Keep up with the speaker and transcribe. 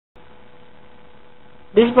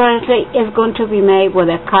This bracelet is going to be made with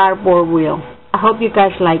a cardboard wheel. I hope you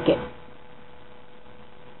guys like it.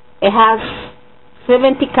 It has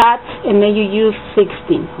 70 cuts and then you use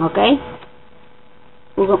 16, okay?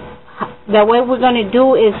 The way we're going to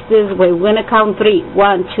do is this way. We're going to count 3.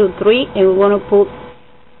 1, 2, 3, and we're going to put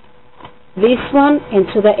this one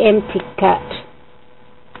into the empty cut.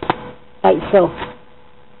 Like so.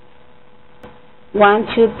 1,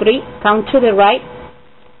 2, 3. Count to the right.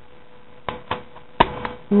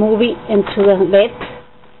 Move it into the left.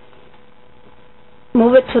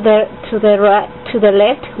 Move it to the right, to the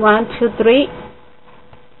left. 1, 2, 3.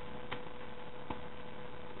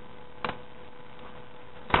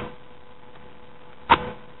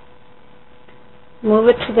 Move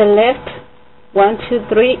it to the left. 1, 2,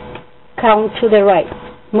 3. Count to the right.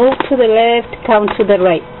 Move to the left. Count to the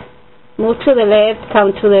right. Move to the left.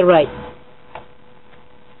 Count to the right.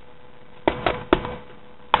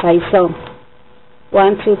 Like so.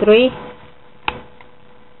 1, 2, 3.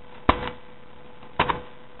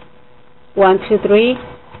 1, 2, 3.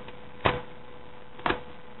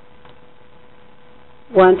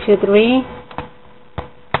 1, 2, 3.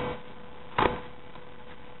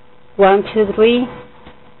 1, 2, 3.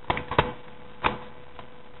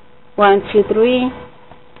 1, 2, 3.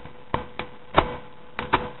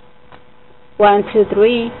 1, 2,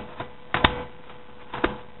 3.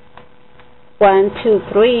 1, 2,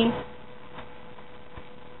 3.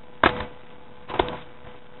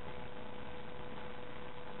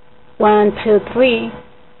 1, 2, 3.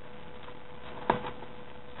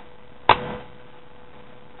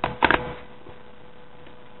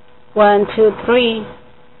 1, 2, 3.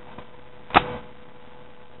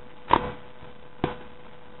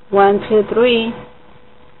 1, 2, 3.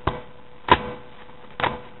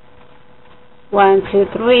 1, 2,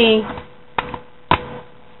 3.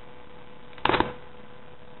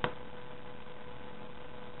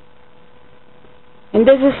 And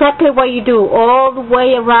this is exactly what you do all the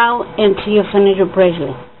way around until you finish your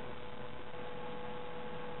bracelet.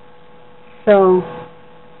 So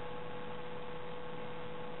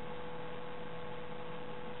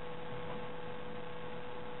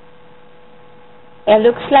it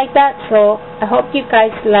looks like that, so I hope you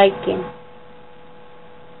guys like it.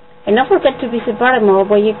 And don't forget to visit Buttermore,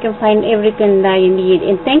 where you can find everything that you need.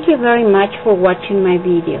 And thank you very much for watching my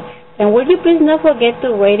videos. And will you please not forget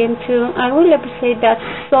to rate them too? I really appreciate that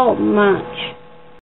so much.